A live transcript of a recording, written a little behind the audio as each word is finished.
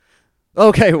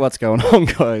Okay, what's going on,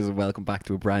 guys? And welcome back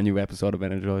to a brand new episode of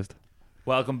Energized.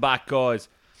 Welcome back, guys.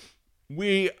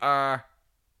 We are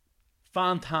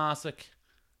fantastic.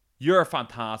 You're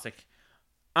fantastic.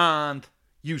 And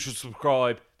you should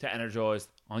subscribe to Energized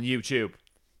on YouTube.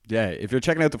 Yeah, if you're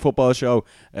checking out the football show,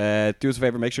 do us a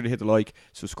favour, make sure to hit the like,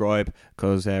 subscribe,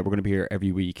 because we're going to be here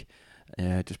every week,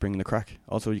 just bringing the crack.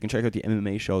 Also, you can check out the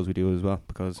MMA shows we do as well,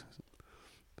 because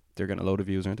they're getting a load of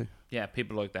views, aren't they? Yeah,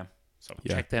 people like them. So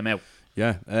Yeah. check them out.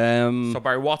 Yeah. So,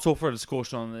 Barry, what's up for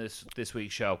discussion on this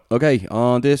week's show? Okay,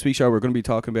 on this week's show, we're going to be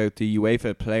talking about the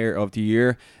UEFA Player of the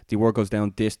Year. The award goes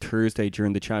down this Thursday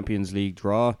during the Champions League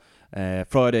draw.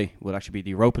 Friday will actually be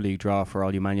the Europa League draw for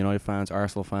all you Man United fans,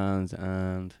 Arsenal fans,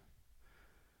 and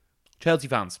Chelsea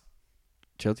fans.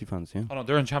 Chelsea fans, yeah. Oh, no,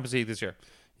 they're in Champions League this year.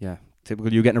 Yeah,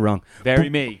 typical you getting it wrong. Very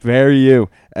me. Very you.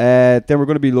 Then we're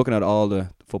going to be looking at all the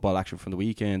football action from the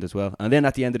weekend as well. And then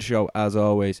at the end of the show, as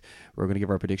always, we're going to give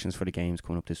our predictions for the games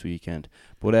coming up this weekend.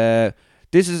 But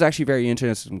this is actually very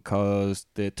interesting because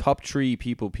the top three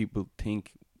people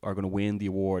think are going to win the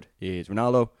award is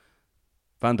Ronaldo,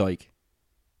 Van Dijk,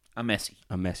 And Messi.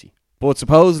 and Messi. But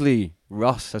supposedly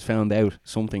Ross has found out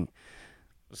something.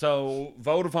 So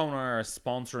Vodafone are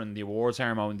sponsoring the award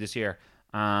ceremony this year,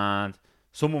 and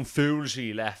someone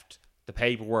foolishly left the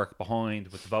paperwork behind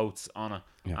with the votes on it.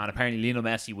 Yeah. And apparently Lionel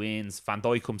Messi wins, Van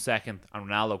Dijk comes second, and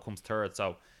Ronaldo comes third.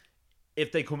 So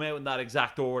if they come out in that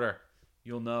exact order,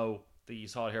 you'll know that you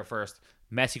saw it here first.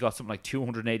 Messi got something like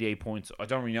 288 points. I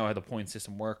don't really know how the point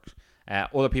system worked.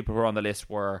 Other people who were on the list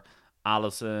were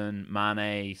Alisson,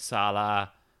 Mane,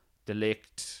 Salah, De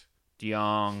Ligt, De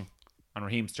Jong, and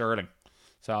Raheem Sterling.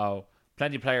 So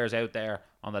plenty of players out there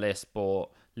on the list, but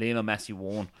Lionel Messi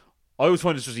won. I always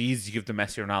find it's just easy to give to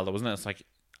Messi or Ronaldo, isn't it? It's like,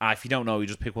 if you don't know, you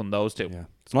just pick one of those two. Yeah,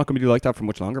 it's not going to be like that for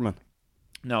much longer, man.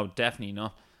 No, definitely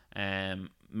not.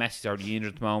 Messi's already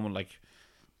injured at the moment. Like,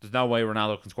 there's no way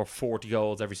Ronaldo can score 40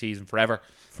 goals every season forever.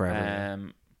 Forever.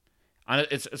 And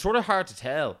it's sort of hard to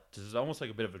tell. There's almost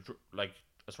like a bit of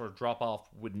a sort of drop off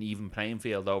with an even playing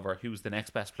field over who's the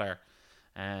next best player.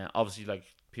 Obviously, like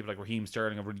people like Raheem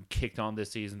Sterling have really kicked on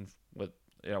this season with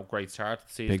great start to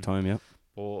the season. Big time, yeah.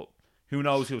 But who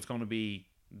knows who it's going to be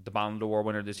the Ballon d'Or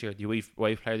winner this year, the UEFA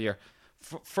Player of the Year.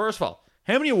 First of all,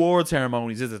 how many award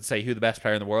ceremonies is it to say who the best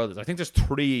player in the world is? I think there's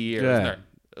 3 a year, Yeah. isn't there?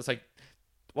 It's like,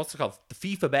 what's it called? The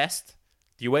FIFA Best,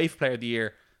 the UEFA Player of the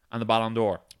Year, and the Ballon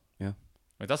d'Or. Yeah.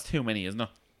 Like, that's too many, isn't it?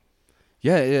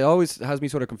 Yeah, it always has me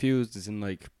sort of confused as in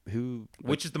like who...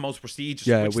 Which is the most prestigious?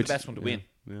 Yeah, which is which- the best one to win?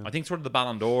 yeah. I think sort of the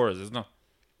Ballon d'Or is, isn't it?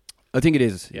 I think it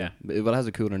is. Yeah. Well, it has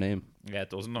a cooler name. Yeah, it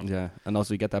does, doesn't it? Yeah, and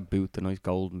also you get that boot, the nice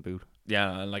golden boot.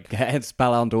 Yeah, and like, Yeah, it's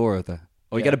Ballon d'Or. You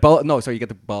Yeah. get a ball. No, sorry, you get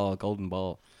the ball, golden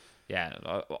ball. yeah,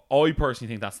 I personally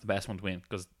think that's the best one to win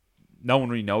because no one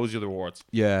really knows the other awards.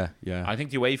 Yeah, yeah. I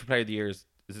think the UEFA Player of the Year is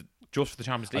it just for the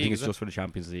Champions I League? think it's is it? just for the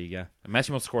Champions League. Yeah. Messi must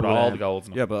have scored But, all the goals.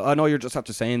 Yeah, but I know you're just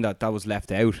after saying that was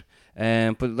left out.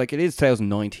 But like it is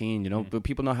 2019, you know. But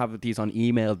people not have these on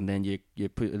email and then you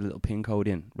put a little pin code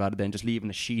in rather than just leaving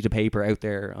a sheet of paper out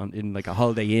there in like a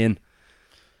Holiday Inn.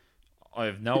 I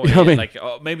have no You idea. know what I mean?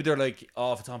 Like, maybe they're like,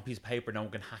 if it's on a piece of paper, no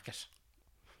one can hack it.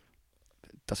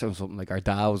 That sounds something like our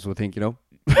DAOs would think, you know.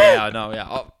 Yeah, I know.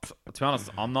 Yeah, to be honest,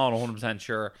 I'm not 100%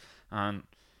 sure. And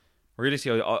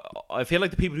realistically, I feel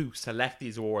like the people who select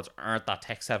these awards aren't that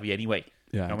tech savvy anyway.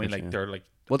 Yeah, You know what I mean, guess, like yeah. they're like,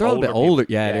 Well, they're all a bit people. older.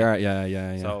 Yeah, they are.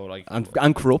 Yeah. So like,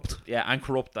 and corrupt. yeah, and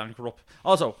corrupt.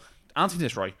 Also, answer me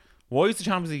this right: why is the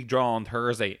Champions League draw on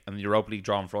Thursday and the Europa League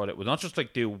draw on Friday? We'll not just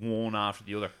like do one after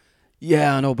the other.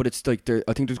 Yeah, I know, but it's like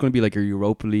I think there's going to be like a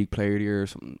Europa League Player of the Year or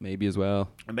something maybe as well.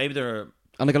 And maybe they're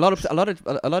And like a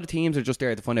lot of teams are just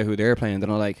there to find out who they're playing. They're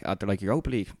not like Europa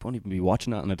League. Won't even be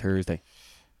watching that on a Thursday.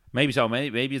 maybe so.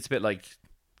 Maybe it's a bit like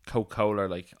Coca-Cola.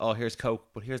 Like, oh, here's Coke,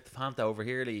 but here's the Fanta over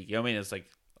here league. You know what I mean? It's like,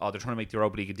 oh, they're trying to make the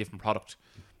Europa League a different product,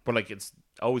 but like it's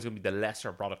always going to be the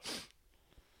lesser product.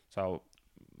 So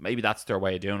maybe that's their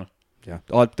way of doing it. Yeah.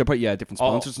 Oh, they're probably different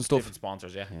sponsors and stuff. Different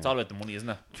sponsors, yeah. It's all about the money, isn't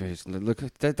it? Jeez, look,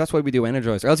 that's why we do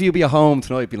Energize. Or else you'll be at home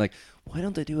tonight, be like, why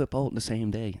don't they do it both on the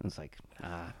same day? And it's like,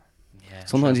 Yeah.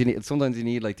 sometimes you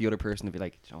need like the other person to be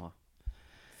like, you know what?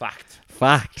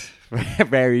 Fact.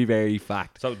 Very, very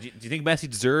fact. So do you think Messi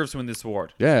deserves to win this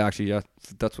award? Yeah, actually, yeah,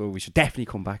 that's what we should definitely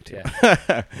come back to.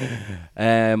 Yeah.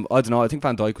 I don't know. I think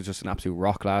Van Dijk was just an absolute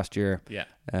rock last year. Yeah.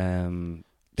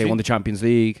 They won the Champions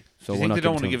League, so Do you why think not they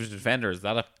don't want to him? give it to the defender? Is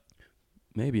that it?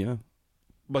 Maybe, yeah.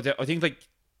 But I think like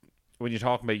when you're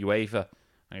talking about UEFA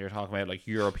and you're talking about like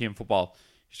European football,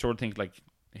 you sort of think like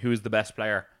who's the best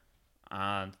player,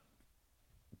 and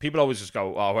people always just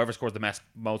go, oh, whoever scores the most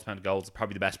amount of goals is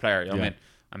probably the best player. You know what I Yeah. mean?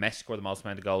 And Messi scored the most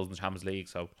amount of goals in the Champions League,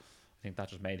 so I think that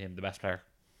just made him the best player.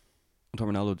 I thought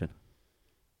Ronaldo did.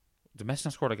 The Messi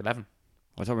not scored like 11.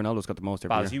 I thought Ronaldo's got the most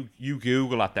every Baz, year. you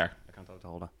Google that there. I can't tell it to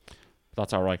hold that.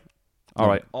 That's all right. All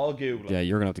right, I'll Google it. Yeah,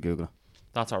 you're gonna have to Google it.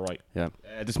 That's all right. Yeah,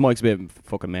 this mic's a bit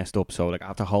fucking messed up, so like I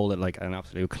have to hold it like an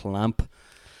absolute clamp.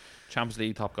 Champions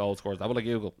League top goal scorers. That will I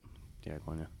Google. Yeah,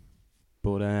 go on, yeah.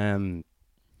 But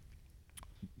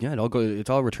yeah, it's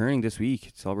all returning this week.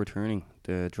 It's all returning.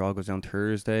 The draw goes down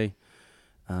Thursday,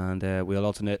 and we'll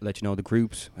also let you know the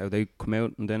groups, how they come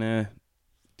out, and then the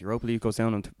Europa League goes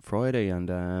down on Friday. And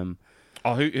who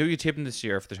are you tipping this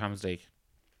year for the Champions League?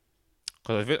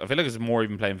 Because I feel like it's more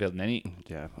even playing field than any.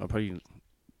 yeah, I'll probably.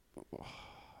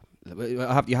 You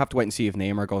have to wait and see if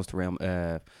Neymar goes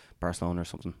to Barcelona or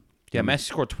something. Yeah, Messi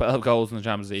scored 12 goals in the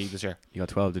Champions League this year. You got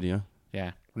 12, did you?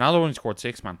 Yeah, Ronaldo only scored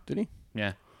 6, man. Did he?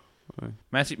 Yeah. Right.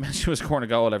 Messi was scoring a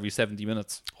goal every 70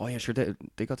 minutes. Oh yeah, sure.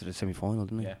 They got to the semi-final,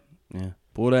 didn't they? Yeah. Yeah.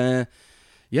 But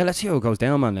yeah, let's see how it goes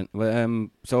down, man.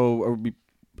 Then. So are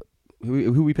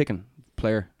who are we picking?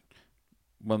 Player.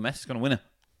 Well, Messi's gonna win it.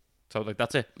 So like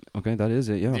that's it. Okay, that is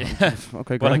it. Yeah. Yeah.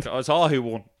 Okay, But great. like I saw who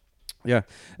won. Yeah.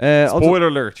 Spoiler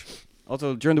alert.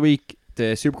 Also, during the week,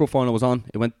 the Super Cup final was on.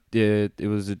 It went. It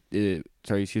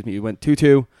went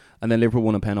 2-2, and then Liverpool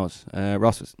won in penalties.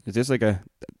 Ross, is this like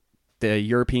the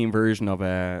European version of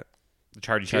The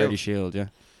Charity Charity Shield. Shield? Yeah.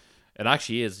 It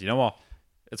actually is. You know what?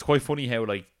 It's quite funny how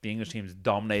like the English teams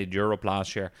dominated Europe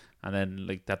last year, and then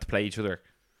like they had to play each other.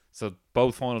 So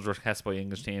both finals were contested by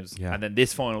English teams, Yeah. and then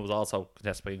this final was also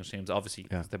contested by English teams. Obviously,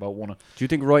 because they both won it. Do you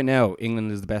think right now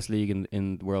England is the best league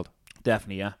in the world?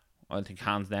 Definitely, yeah. I think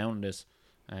hands down in this.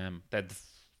 Do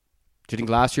you think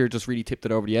last year just really tipped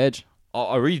it over the edge?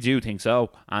 I really do think so,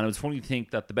 and it was funny to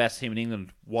think that the best team in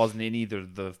England wasn't in either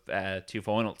of the two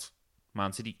finals,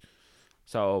 Man City.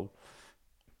 So,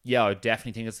 yeah, I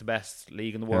definitely think it's the best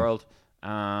league in the world.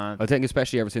 And I think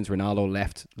especially ever since Ronaldo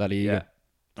left La Liga.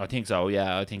 yeah, I think so.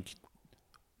 Yeah, I think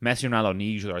Messi and Ronaldo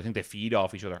need each other. I think they feed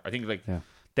off each other. I think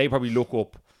they probably look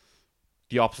up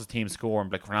the opposite team score and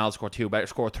be like Ronaldo scored 2, better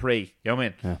score 3. You know what I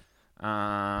mean? Yeah.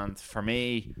 And for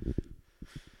me,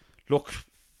 look,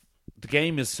 the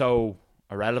game is so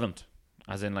irrelevant.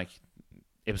 As in, like,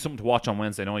 it was something to watch on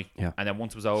Wednesday night. Yeah. And then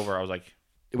once it was over, I was like,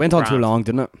 It went on too Grand. long,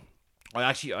 didn't it? I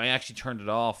actually turned it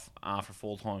off after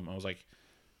full time. I was like,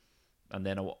 and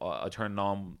then I turned it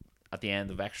on at the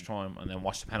end of extra time, and then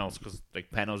watched the penalties because like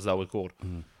penalties is always good.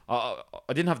 I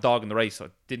didn't have dog in the race. So I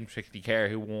didn't particularly care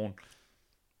who won,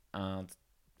 and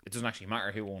it doesn't actually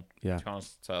matter who won. Yeah. To be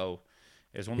honest. So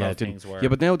it's one of those things where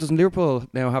but now doesn't Liverpool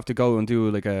now have to go and do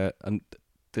like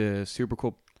the Super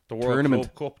Cup the World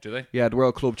tournament? Club Cup, do they? Yeah, the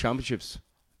World Club Championships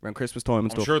around Christmas time and I'm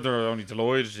stuff. sure they're only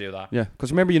delighted to do that. Yeah,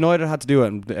 because remember United had to do it,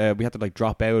 and we had to like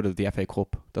drop out of the FA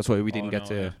Cup. That's why we didn't get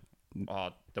to. Yeah.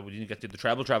 That we didn't get to the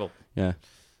treble. Yeah.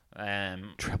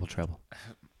 Treble.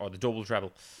 Or the double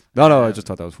treble. No, I just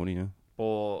thought that was funny. Yeah.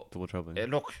 But Double treble. Yeah.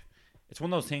 look, it's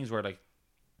one of those things where like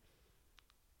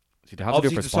See, they have to do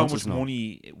it obviously for there's so sponsors much now.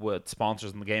 money with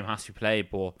sponsors and the game has to be played,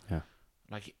 but Yeah.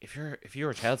 like if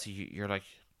you're Chelsea, you're like,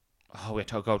 oh, we have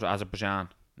to go to Azerbaijan.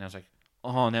 And I was like,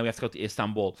 oh, now we have to go to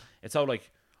Istanbul. It's all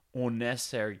like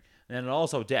unnecessary. And then it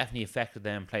also definitely affected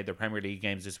them playing their Premier League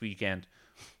games this weekend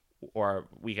or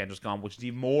weekend just gone, which is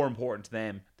even more important to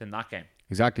them than that game.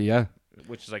 Exactly. Yeah.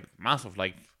 Which is like massive.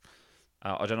 Like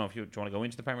I don't know if do you want to go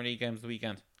into the Premier League games the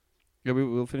weekend. Yeah,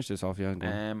 we'll finish this off. Yeah. Go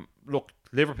on. Look,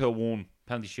 Liverpool won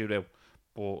penalty shootout,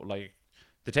 but like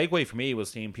the takeaway for me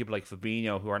was seeing people like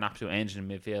Fabinho, who are an absolute engine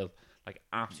in midfield, like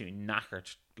absolutely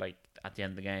knackered, like at the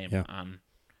end of the game, Yeah. and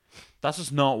that's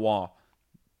just not what.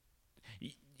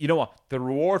 You know what? The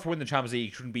reward for winning the Champions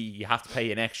League shouldn't be you have to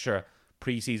pay an extra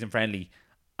pre-season friendly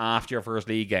after your first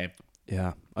league game.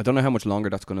 Yeah. I don't know how much longer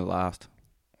that's going to last.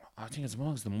 I think as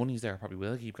long as the money's there, probably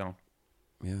will keep going.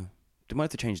 Yeah. They might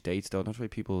have to change dates though. That's why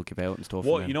people give out and stuff.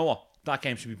 Well, and then- you know what? That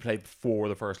game should be played before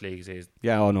the first league season.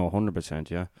 Yeah. Oh no. 100%.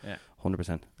 Yeah. Yeah.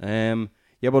 100%.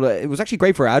 Yeah, but it was actually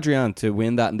great for Adrian to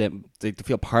win that and then to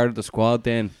feel part of the squad.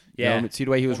 Then Yeah. You know, see the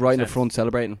way he was right in the 100%. front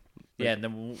celebrating. Yeah, and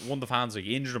then one of the fans like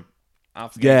injured him.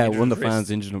 After the game, Yeah, injured one of his the wrist.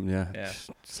 fans injured him. Yeah. Yeah.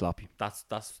 Sloppy. That's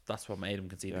what made him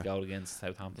concede the goal against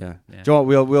Southampton. Yeah. Do you know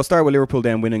what, we'll start with Liverpool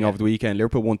then winning over the weekend.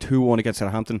 Liverpool won 2-1 against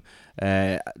Southampton.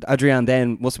 Adrian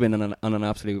then must have been on an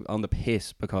absolute on the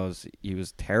piss because he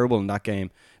was terrible in that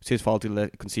game. It's his fault to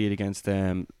concede against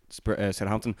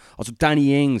Southampton. Also,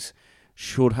 Danny Ings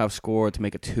should have scored to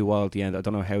make it 2-2 at the end. I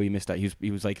don't know how he missed that.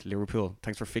 He was like, Liverpool,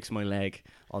 thanks for fixing my leg.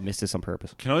 I'll miss this on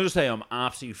purpose. Can I just say I'm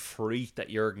absolutely freaked at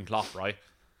Jurgen Klopp, right?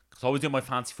 Because I was doing my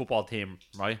fancy football team,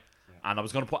 right? And I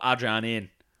was going to put Adrian in,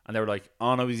 and they were like,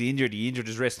 "Oh no, he's injured. He injured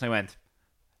his wrist." And I went,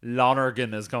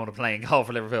 Lonergan is going to play in goal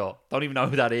for Liverpool. Don't even know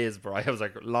who that is, but I was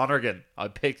like, Lonergan. I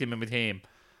picked him in my team.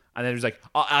 And then he was like,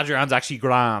 oh, Adrian's actually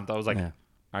grand. I was like,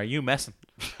 are you messing?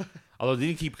 Although they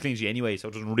didn't keep a clean sheet anyway, so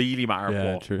it doesn't really matter.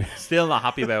 Yeah, but true. still not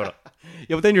happy about it.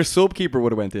 Yeah, but then your sub keeper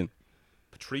would have went in.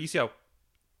 Patricio.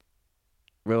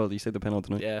 Well, you said the penalty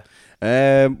tonight.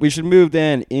 Yeah. We should move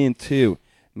then into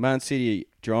Man City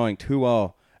drawing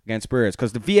 2-2 against Spurs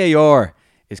because the VAR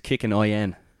is kicking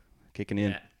in.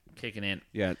 Yeah, kicking in.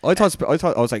 Yeah, I thought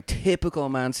I was like typical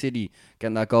Man City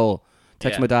getting that goal.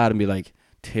 Text my dad and be like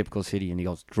typical City, and he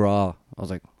goes draw. I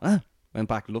was like, went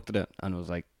back, looked at it, and it was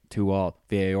like 2-2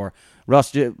 VAR.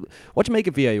 Ross, what do you make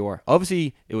of VAR?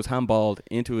 Obviously, it was handballed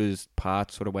into his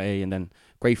path sort of way, and then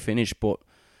great finish, but.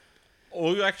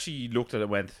 I actually looked at it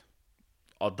and went,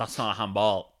 oh, that's not a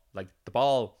handball. Like, the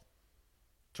ball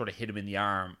sort of hit him in the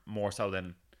arm more so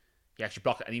than he actually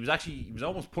blocked it. And he was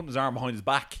almost putting his arm behind his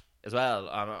back as well.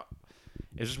 And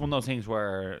it's just one of those things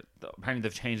where apparently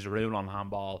they've changed the rule on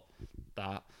handball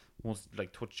that once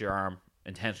like touch your arm,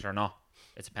 intentional or not,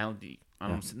 it's a penalty.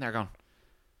 And I'm sitting there going,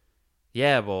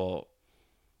 yeah, but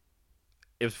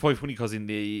it was quite funny because in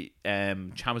the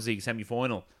Champions League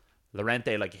semi-final,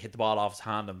 Llorente like hit the ball off his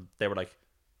hand, and they were like,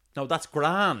 "No, that's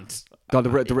grand." God, the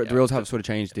rules have sort of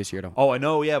changed this year, though. Oh, I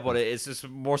know, yeah, but it's just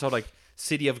more so like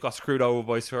City have got screwed over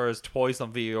by Spurs twice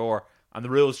on VAR, and the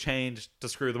rules changed to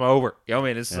screw them over. You know what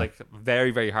I mean? It's like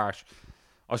very, very harsh.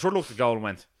 I sort of looked at the goal and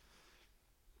went,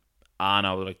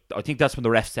 no, like I think that's when the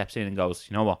ref steps in and goes,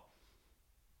 you know what?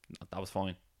 That was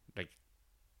fine. Like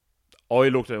I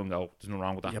looked at it and go, there's nothing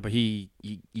wrong with that. Yeah, but he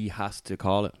has to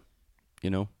call it. You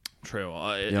know. True.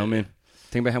 You know what I mean?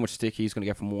 Think about how much stick he's going to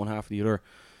get from one half to the other.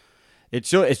 It's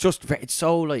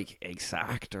so like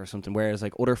exact or something. Whereas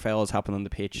like other fouls happen on the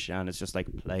pitch and it's just like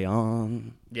play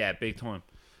on. Yeah, big time.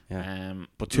 Yeah.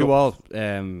 But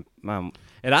 2-2, man,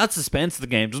 it adds suspense to the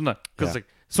game, doesn't it? Because like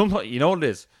sometimes you know what it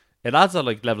is. It adds a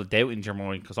like level of doubt into your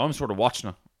mind because I'm sort of watching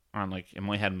it and like in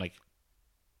my head I'm like,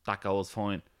 that goal is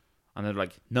fine, and they're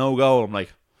like no goal. I'm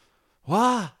like,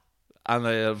 what? And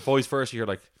the voice first you're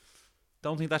like,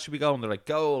 don't think that should be goal. And they're like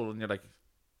goal, and you're like,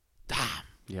 damn.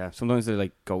 Yeah, sometimes they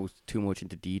like go too much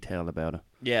into detail about it.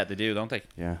 Yeah, they do, don't they?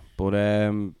 Yeah, but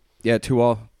 2-2,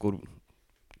 good.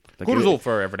 Like, good result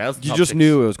for everyone else. You just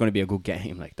knew it was going to be a good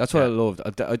game. Like that's what I loved.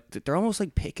 They're almost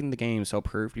like picking the game so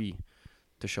perfectly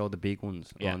to show the big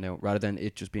ones on now, rather than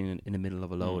it just being in the middle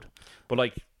of a load. But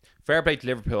like, fair play to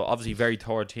Liverpool. Obviously, very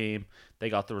third team. They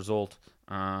got the result,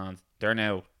 and they're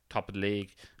now top of the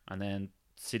league. And then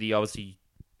City, obviously,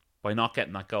 by not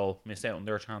getting that goal, missed out on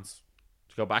their chance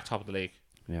to go back top of the league.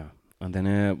 Yeah, and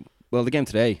then the game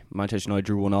today, Manchester United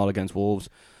drew 1-1 against Wolves.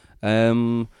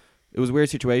 It was a weird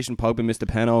situation. Pogba missed a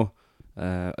penalty.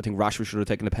 I think Rashford should have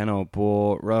taken the penalty.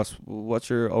 But Ross, what's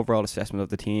your overall assessment of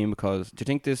the team? Because do you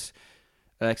think this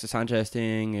Alexis Sanchez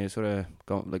thing is sort of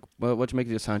going like? What do you make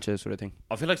of the Sanchez sort of thing?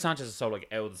 I feel like Sanchez is so like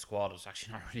out of the squad. It's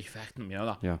actually not really affecting him. You know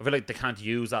that? Yeah. I feel like they can't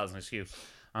use that as an excuse.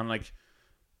 And like,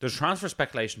 there's transfer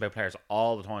speculation about players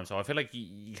all the time. So I feel like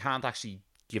you can't actually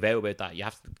give out about that. You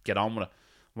have to get on with it.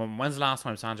 When's the last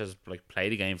time Sanchez like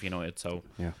played a game for United? So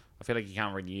yeah, I feel like you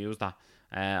can't really use that.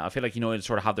 I feel like United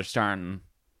sort of have their starting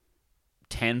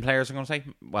 10 players. I'm going to say,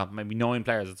 well, maybe 9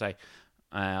 players. I'd say.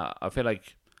 I feel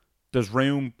like there's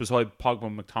room beside Pogba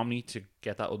and McTominay to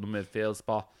get that other midfield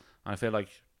spot, and I feel like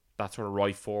that sort of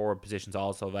right forward position's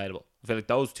also available. I feel like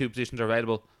those 2 positions are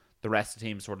available. The rest of the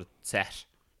team is sort of set,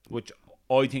 which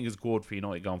I think is good for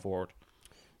United going forward.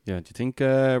 Yeah, do you think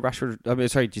Rashford?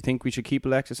 Do you think we should keep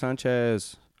Alexis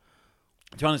Sanchez?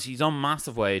 To be honest, he's on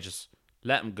massive wages.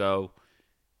 Let him go.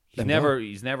 He's never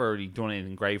really done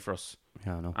anything great for us.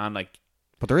 Yeah, I know. And like,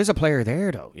 but there is a player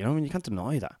there, though. You know, you can't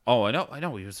deny that. Oh, I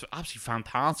know. He was absolutely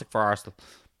fantastic for Arsenal.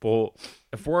 But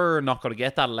if we're not going to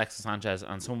get that Alexis Sanchez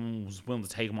and someone's willing to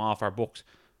take him off our books,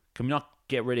 can we not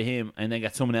get rid of him and then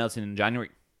get someone else in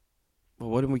January? Well,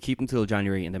 why don't we keep him till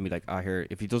January and then be like, here,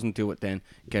 if he doesn't do it, then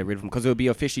get rid of him? Because it'll be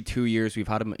officially 2 years we've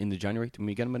had him in the January. Didn't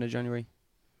we get him in the January?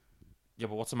 Yeah,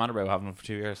 but what's the matter about having him for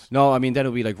 2 years? No, I mean, then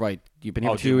it'll be like, right, you've been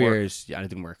here for 2 work. years. Yeah, and it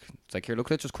didn't work. It's like, here,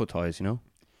 look, let's just cut ties, you know?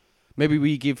 Maybe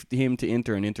we give him to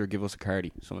Inter and Inter give us a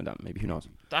Cardi. Something like that, maybe. Who knows?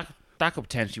 That could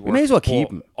potentially work. We may as well keep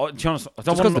him. To be honest, I don't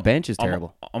Just because the bench is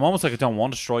terrible. I'm almost like I don't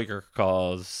want a striker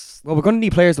because... Well, we're going to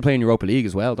need players to play in Europa League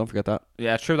as well. Don't forget that.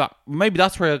 Yeah, true that. Maybe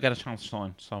that's where I'll get a chance to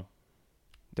sign. So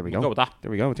there we we'll go. Go with that.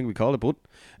 There we go. I think we called it,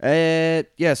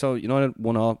 but yeah. So United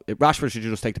 1-1. Rashford should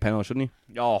just take the penalty, shouldn't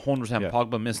he? Oh, 100%. Yeah.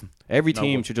 Pogba missing. Every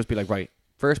team should just be like, right,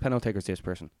 first penalty taker is this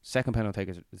person, second penalty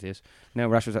taker is this. Now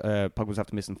Pogba's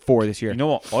after missing 4 this year. You know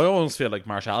what? I always feel like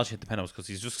Martial should hit the penalties because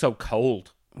he's just so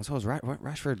cold. And so is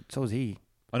Rashford. So is he.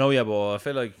 I know, yeah, but I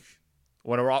feel like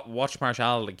when I watch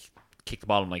Martial like kick the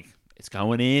ball, I'm like, it's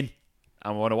going in.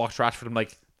 And when I watch Rashford, I'm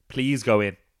like, please go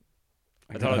in.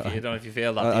 I don't know if you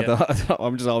feel that.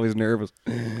 I'm just always nervous.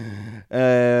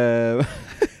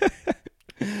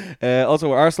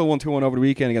 Also, Arsenal won 2-1 over the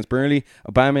weekend against Burnley.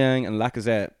 Aubameyang and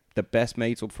Lacazette, the best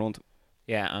mates up front.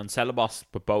 Yeah, and Ceballos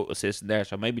with both assists there,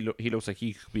 so maybe he looks like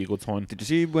he could be a good sign. Did you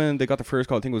see when they got the first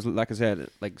goal? I think it was Lacazette.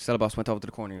 Like Ceballos went over to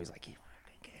the corner. He was like, "Get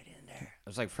in there." I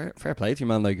was like, "Fair play to you,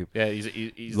 man." Like, Yeah,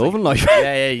 he's loving life.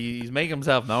 he's making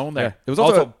himself known there. Yeah. It was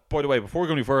also, by the way, before we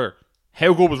go any further,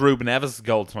 how good was Ruben Neves'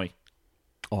 goal tonight?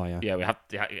 Oh yeah. Yeah,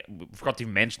 we forgot to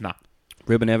even mention that.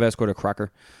 Ruben Neves scored a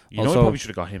cracker. You know, they probably should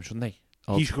have got him, shouldn't they?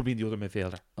 He should have been the other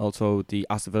midfielder. Also, the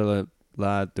Aston Villa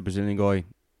lad, the Brazilian guy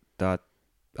that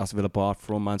Aston Villa bought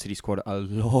from Man City, scored a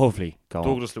lovely goal.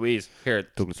 Douglas Luiz.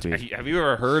 Douglas Luiz. Have you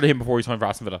ever heard of him before he signed for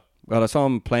Aston Villa? Well, I saw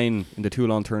him playing in the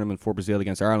Toulon tournament for Brazil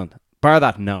against Ireland. Bar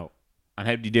that, no. And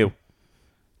how did he do?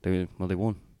 They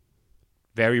won.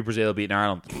 Very Brazil beating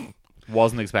Ireland.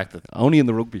 Wasn't expected. Only in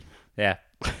the rugby. Yeah.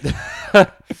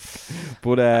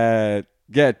 But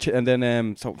yeah, and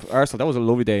then so Arsenal, that was a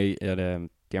lovely day at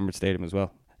the Emirates Stadium as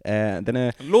well. And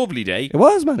then Lovely day. it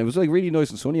was, man. It was like really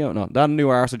nice and sunny out. No, that new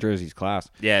Arsenal jersey's class.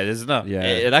 Yeah, isn't it? Yeah.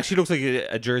 It actually looks like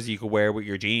a jersey you could wear with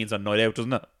your jeans on night out,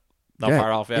 doesn't it? Not yeah,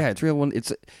 far off, yeah. Yeah, it's real one.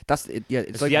 It's It's like the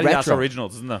Adidas retro.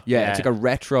 Originals, isn't it? Yeah, it's like a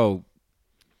retro,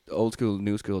 old school,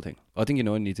 new school thing. I think you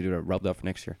need to do that. Rob that for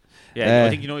next year. Yeah, I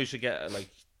think you should get like.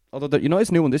 Although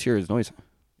it's new one this year is nice.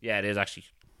 Yeah, it is actually.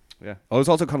 Yeah, I was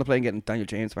also contemplating getting Daniel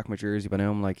James back in my jersey, but now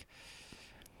I'm like,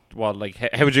 Well, like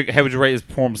how would you rate his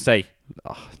performance today?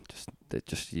 oh, just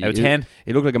Out of 10?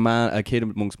 He looked like a kid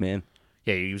amongst men.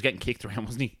 Yeah, he was getting kicked around,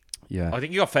 wasn't he? Yeah, I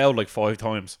think he got fouled like 5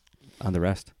 times. and the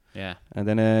rest. Yeah. And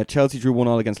then Chelsea drew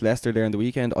 1-1 against Leicester there in the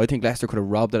weekend. I think Leicester could have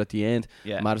robbed it at the end.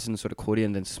 Yeah. Madison sort of cut in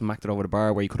and then smacked it over the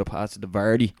bar where he could have passed it to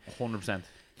Vardy. 100%.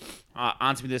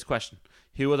 Answer me this question: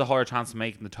 who had a higher chance of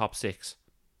making the top 6?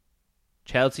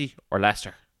 Chelsea or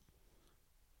Leicester?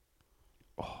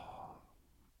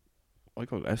 I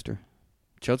go Leicester.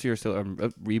 Chelsea are still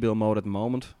in rebuild mode at the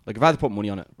moment. Like if I had to put money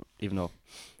on it, even though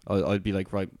I'd be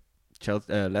like, right,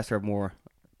 Leicester have more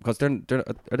because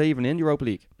are they even in Europa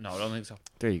League? No, I don't think so.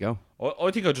 There you go. I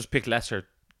think I'll just pick Leicester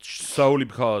solely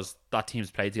because that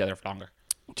team's played together for longer.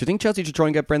 Do you think Chelsea should try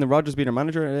and get Brendan Rodgers be their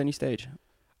manager at any stage?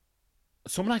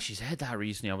 Someone actually said that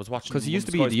recently. I was watching Because he used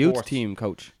to be Sky the youth Sports. team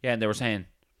coach. Yeah, and they were saying,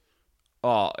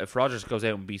 "Oh, if Rodgers goes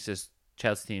out and beats this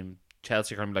Chelsea team,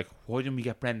 Chelsea are going to be like, why didn't we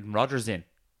get Brendan Rodgers in?"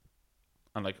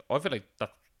 And like, I feel like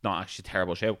that's not actually a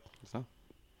terrible show. It's not.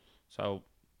 So,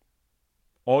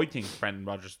 I think Brendan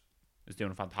Rodgers is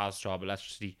doing a fantastic job at Leicester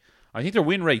City. I think their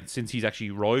win rate since he's actually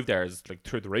arrived there is like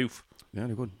through the roof. Yeah,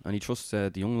 they're good. And he trusts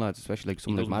the young lads, especially like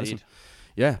someone He like does Madison. indeed.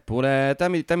 Yeah, but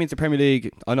that means the Premier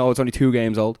League, I know it's only 2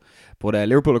 games old, but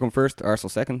Liverpool will come first, Arsenal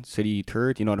second, City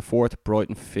third, United fourth,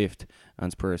 Brighton fifth,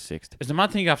 and Spurs sixth. It's the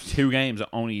mad thing after 2 games that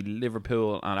only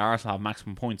Liverpool and Arsenal have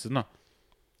maximum points, isn't it?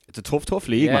 It's a tough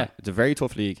league, Yeah. man. It's a very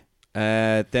tough league.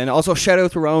 Then also shout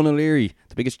out to Rowan O'Leary,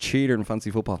 the biggest cheater in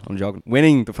fantasy football. I'm joking.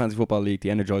 Winning the fantasy football league, the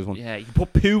Energize one. Yeah, you can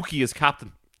put Pookie as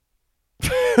captain.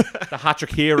 The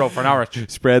hat-trick hero for Norwich.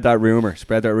 Spread that rumor.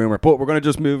 But we're going to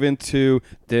just move into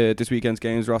this weekend's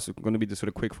games, Ross. It's going to be the sort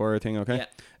of quick fire thing, okay?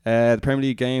 Yeah. The Premier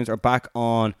League games are back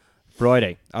on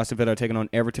Friday. Aston Villa are taking on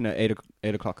Everton at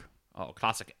 8 o'clock. Oh,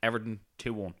 classic. Everton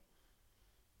 2-1.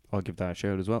 I'll give that a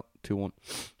shout as well. 2-1.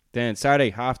 Then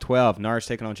Saturday, 12:30, Norwich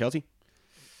taking on Chelsea.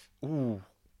 Ooh,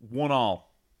 1-1.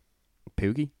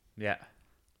 Pookie. Yeah.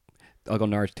 I'll go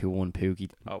Norwich 2-1, Pookie.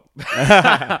 Oh.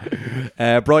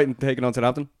 Brighton taking on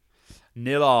Southampton.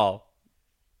 0-0.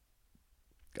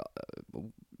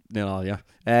 0-0,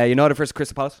 yeah. United versus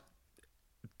Crystal Palace.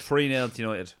 3-0 to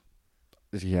United.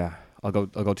 Yeah, I'll go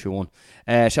 2-1.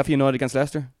 Sheffield United against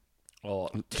Leicester. Oh,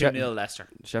 2-0 Leicester.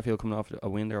 Sheffield coming off a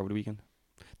win there over the weekend.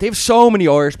 They have so many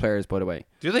Irish players, by the way.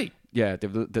 Do they? Yeah,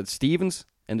 they've the Stevens,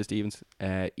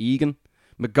 Egan,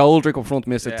 McGoldrick up front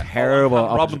missed a terrible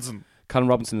Callum Robinson. Callum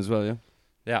Robinson as well, yeah.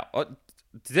 Yeah.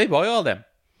 Did they buy all them?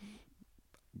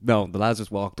 No, the lads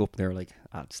just walked up and they were like,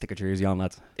 stick a jersey on,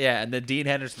 lads. Yeah, and then Dean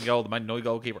Henderson goal, the Man United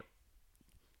goalkeeper.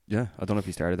 Yeah, I don't know if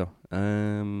he started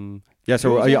though. Yeah,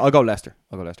 so I'll go Leicester.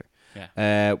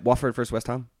 Yeah. Watford versus West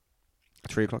Ham,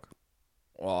 3 o'clock.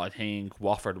 Oh, I think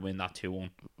Watford win that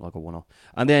 2-1. I'll go 1-0.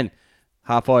 And then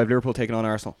 5:30, Liverpool taking on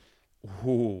Arsenal.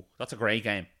 Ooh, that's a great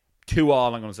game.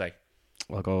 2-2, I'm going to say.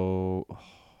 I'll go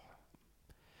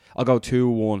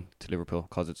 2-1 to Liverpool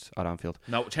because it's at Anfield.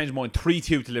 No, change my mind.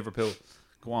 3-2 to Liverpool.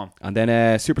 Go on. And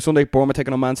then Super Sunday, Bournemouth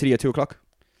taking on Man City at 2 o'clock.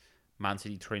 Man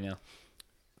City 3-0.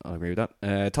 I'll agree with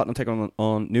that. Tottenham taking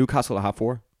on Newcastle at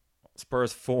 4:30.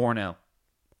 Spurs 4-0.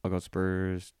 I'll go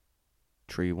Spurs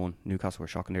 3-1. Newcastle were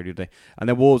shocking there the other day. And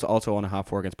then Wolves also on a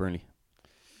 4.5 against Burnley.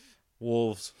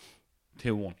 Wolves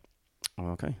 2-1.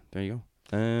 Okay, there you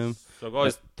go. So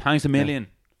guys, thanks a million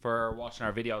for watching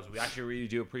our videos. We actually really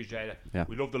do appreciate it. Yeah.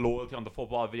 We love the loyalty on the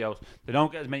football videos. They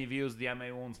don't get as many views as the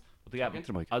MA ones, but they get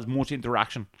Into the mic. as much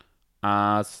interaction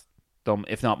as them,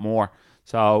 if not more.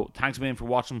 So thanks a million for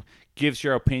watching. Give us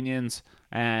your opinions.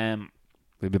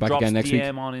 We'll be back Drop again next week.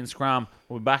 DM on Instagram.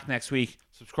 We'll be back next week.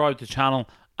 Subscribe to the channel.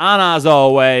 And as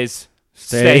always,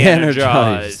 stay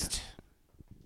energized.